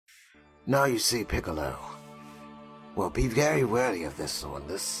Now you see, Piccolo. Well, be very wary of this one.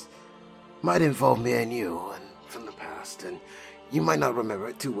 This might involve me and you, and from the past, and you might not remember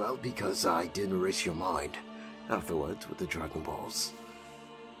it too well because I did erase your mind afterwards with the Dragon Balls.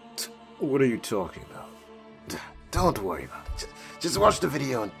 What are you talking about? Don't worry about it. Just watch the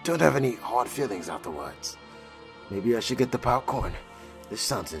video and don't have any hard feelings afterwards. Maybe I should get the popcorn. This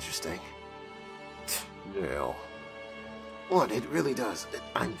sounds interesting. Yeah. What? It really does.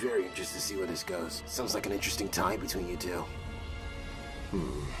 I'm very interested to see where this goes. Sounds like an interesting tie between you two.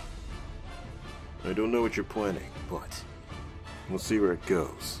 I don't know what you're planning, but we'll see where it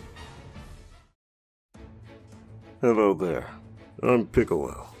goes. Hello there. I'm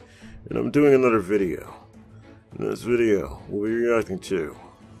Piccolo, and I'm doing another video. In this video, we'll be reacting to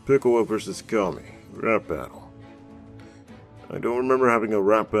Piccolo vs. Kami, rap battle. I don't remember having a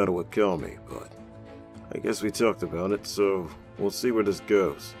rap battle with Kami, but I guess we talked about it, so we'll see where this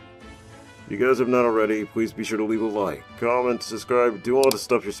goes. If you guys have not already, please be sure to leave a like, comment, subscribe, do all the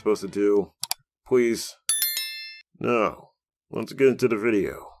stuff you're supposed to do. Please. Now, let's get into the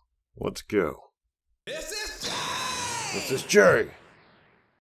video. Let's go. This is Jerry!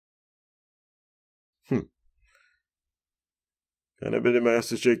 Kind of been in my ass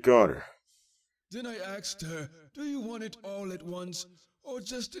to Jake Carter. Then I asked her, do you want it all at once, or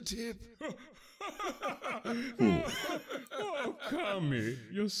just a tip? Oh, Kami,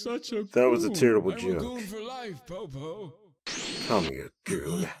 you're such a That was a terrible I'm a joke. goon for life, Popo. Kami, a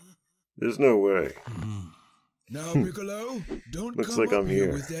goon. There's no way. Now, Piccolo, don't Looks come like up I'm here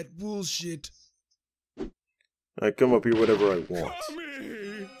here. with that bullshit. I come up here whatever I want.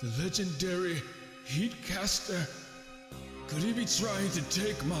 Kami! The legendary Heat Caster. Could he be trying to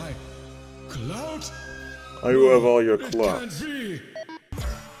take my clout? I will have all your It clout. can't be.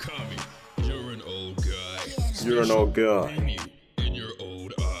 Kami, you're an old guy. You're an old guy. Beam you in your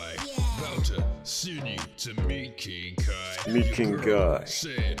old eye. About to send you to meet King Kai. Meet King Kai.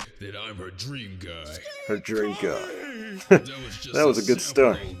 Said that I'm her dream guy. Her dream guy. That was just That was a good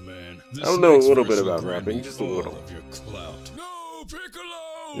sample, start. old man. I This don't know a next little verse bit will about grant rapping, me just a all little. of your clout. No,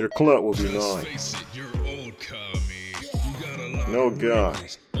 Piccolo! Your clout will be Just mine. face it, you're old, Kami. You got a lot No of guy.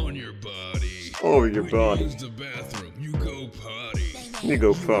 wrinkles on your body. Over your When body. you use the bathroom, you go potty. You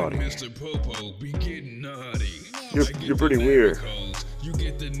go You potty. and Mr. Popo be getting naughty. You're- I get you're pretty the weird. hoes, you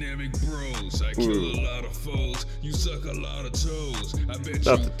get the dynamic bros. I kill a lot of foes. You suck a lot of toes. I bet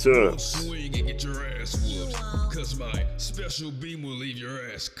Not you the won't toes. swing and get your ass whooped. Cause my special beam will leave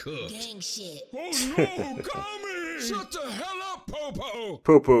your ass cooked. Gang shit. Oh no, Kami! Shut the hell up, Popo!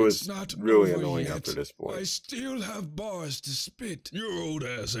 Popo It's is not really over annoying yet. after this I point. still have bars to spit. Your old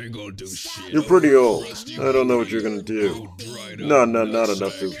ass ain't gonna do shit. You're pretty old. Rusty I don't know what you're gonna do. old dried No, up not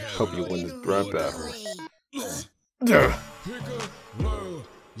enough to nutsack help you habit. win this rap battle. Piccolo,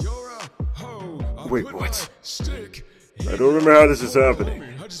 you're a hoe. I'll Wait, put what? my stick I don't remember how this is happening.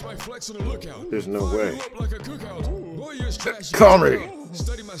 I just might flex on the lookout. There's no Fire way. you up like a cookout. Boy, you're trash. Kami!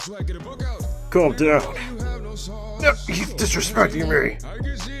 Study my swag, get a book out. Calm down. You have no sauce. No, he's disrespecting me. I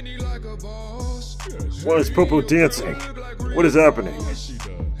can see me like a boss. Why is Popo dancing? What is happening?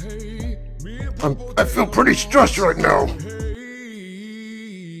 Hey, me and I feel pretty stressed right now. Hey.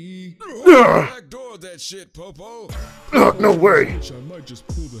 Ugh. Backdoor that shit, Popo. No way. I might just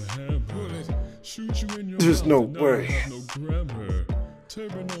pull the hammer. Shoot you in your There's mouth no and now way. I have no grammar.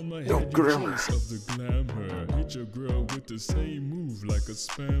 Turban on my No head, grammar. you jealous of the glamour. Hit your girl with the same move like a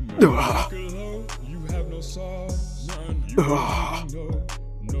spammer. Ugh. Piccolo, you have no sauce. None. You Ugh. don't even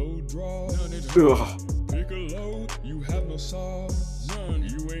know. No draw. None at Ugh. Piccolo, you have no sauce. None.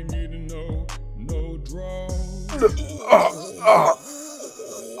 You ain't need to know. No draw.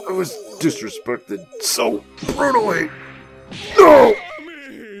 I was disrespected so brutally. No!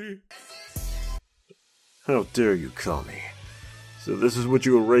 How dare you, Kami? So this is what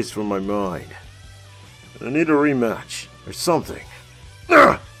you erased from my mind. I need a rematch, or something.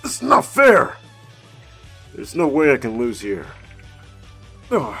 This is not fair! There's no way I can lose here.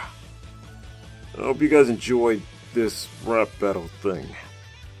 I hope you guys enjoyed this rap battle thing.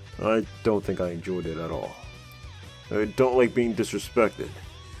 I don't think I enjoyed it at all. I don't like being disrespected.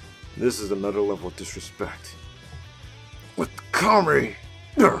 This is another level of disrespect. With Kami!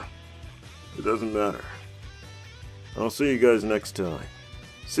 It doesn't matter. I'll see you guys next time.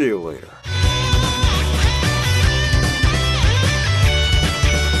 See you later.